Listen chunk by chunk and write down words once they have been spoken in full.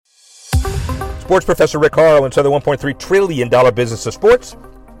Sports Professor Rick Horrow inside the $1.3 trillion business of sports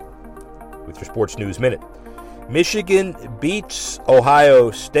with your Sports News Minute. Michigan beats Ohio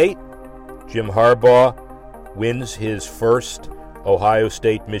State. Jim Harbaugh wins his first Ohio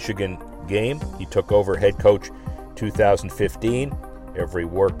State-Michigan game. He took over head coach 2015. Every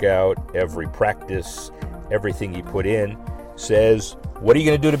workout, every practice, everything he put in says, what are you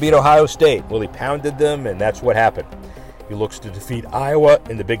going to do to beat Ohio State? Well, he pounded them, and that's what happened. He looks to defeat Iowa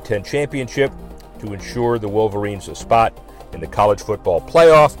in the Big Ten Championship to ensure the Wolverines a spot in the college football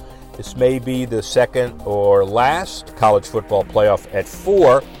playoff. This may be the second or last college football playoff at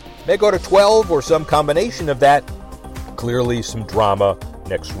 4. May go to 12 or some combination of that. Clearly some drama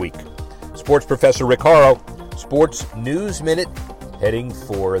next week. Sports Professor Rick Horrow, Sports News Minute, heading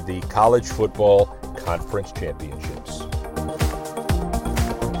for the College Football Conference Championship.